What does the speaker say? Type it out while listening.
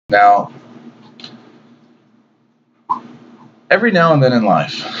Now, every now and then in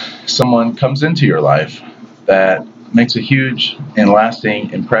life, someone comes into your life that makes a huge and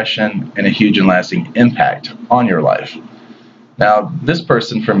lasting impression and a huge and lasting impact on your life. Now, this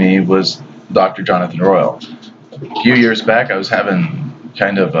person for me was Dr. Jonathan Royle. A few years back, I was having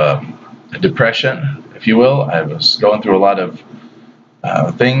kind of a depression, if you will. I was going through a lot of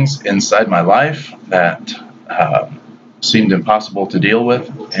things inside my life that seemed impossible to deal with,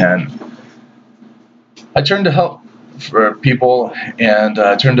 and I turned to help for people, and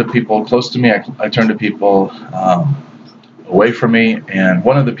I turned to people close to me. I turned to people away from me, and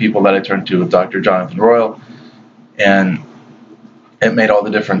one of the people that I turned to was Dr. Jonathan Royle, and it made all the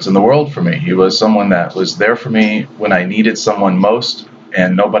difference in the world for me. He was someone that was there for me when I needed someone most,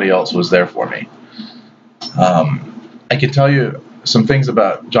 and nobody else was there for me. I can tell you some things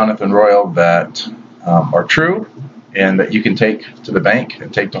about Jonathan Royle that are true and that you can take to the bank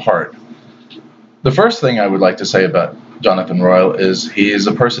and take to heart. The first thing I would like to say about Jonathan Royle is he is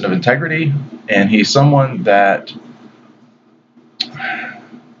a person of integrity, and he's someone that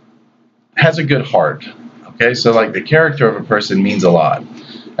has a good heart. Okay, so like the character of a person means a lot.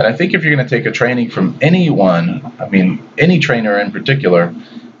 And I think if you're going to take a training from anyone, I mean, any trainer in particular,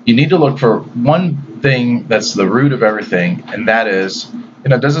 you need to look for one thing that's the root of everything, and that is,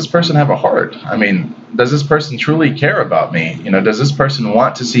 does this person have a heart? I mean, does this person truly care about me? Does this person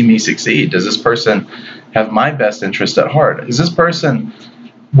want to see me succeed? Does this person have my best interest at heart? Is this person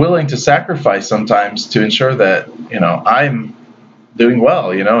willing to sacrifice sometimes to ensure that, I'm doing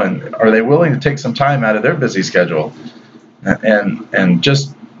well, and are they willing to take some time out of their busy schedule and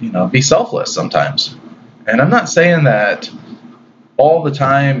just, be selfless sometimes? And I'm not saying that all the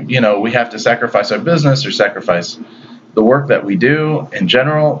time, we have to sacrifice our business or sacrifice the work that we do in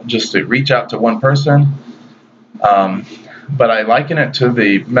general just to reach out to one person. But I liken it to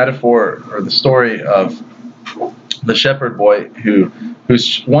the metaphor or the story of the shepherd boy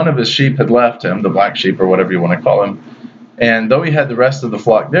whose one of his sheep had left him, the black sheep or whatever you want to call him. And though he had the rest of the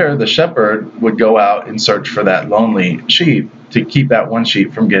flock there, the shepherd would go out and search for that lonely sheep to keep that one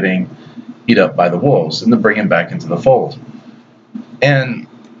sheep from getting eat up by the wolves and to bring him back into the fold. And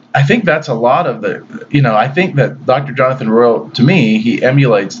I think that's a lot of I think that Dr. Jonathan Royle, to me, he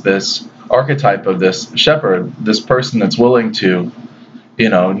emulates this archetype of this shepherd, this person that's willing to,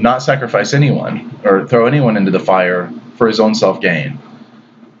 not sacrifice anyone or throw anyone into the fire for his own self-gain.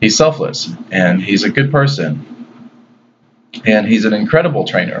 He's selfless, and he's a good person, and he's an incredible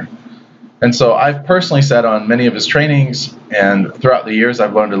trainer. And so I've personally sat on many of his trainings, and throughout the years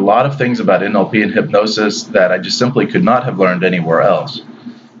I've learned a lot of things about NLP and hypnosis that I just simply could not have learned anywhere else.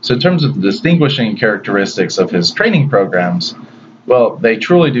 So in terms of the distinguishing characteristics of his training programs, well, they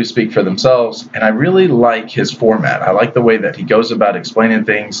truly do speak for themselves, and I really like his format. I like the way that he goes about explaining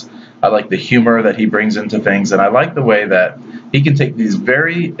things. I like the humor that he brings into things, and I like the way that he can take these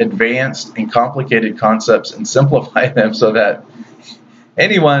very advanced and complicated concepts and simplify them so that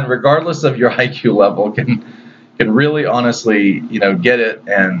anyone, regardless of your IQ level, can really honestly, get it.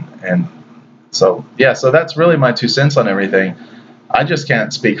 And so, yeah, so that's really my 2 cents on everything. I just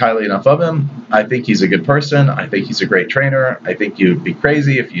can't speak highly enough of him. I think he's a good person. I think he's a great trainer. I think you'd be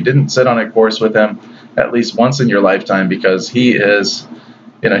crazy if you didn't sit on a course with him at least once in your lifetime, because he is,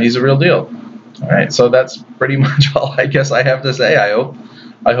 he's a real deal. All right, so that's pretty much all I guess I have to say. I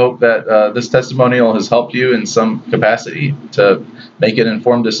hope that this testimonial has helped you in some capacity to make an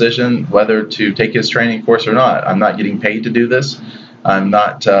informed decision whether to take his training course or not. I'm not getting paid to do this. I'm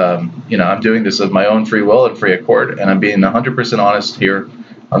not, I'm doing this of my own free will and free accord, and I'm being 100% honest here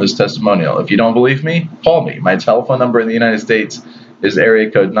on this testimonial. If you don't believe me, call me. My telephone number in the United States is area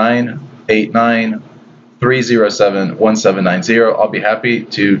code 989-307-1790. I'll be happy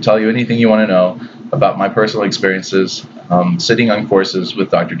to tell you anything you want to know about my personal experiences sitting on courses with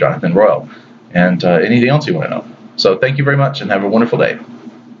Dr. Jonathan Royle, and anything else you want to know. So thank you very much, and have a wonderful day.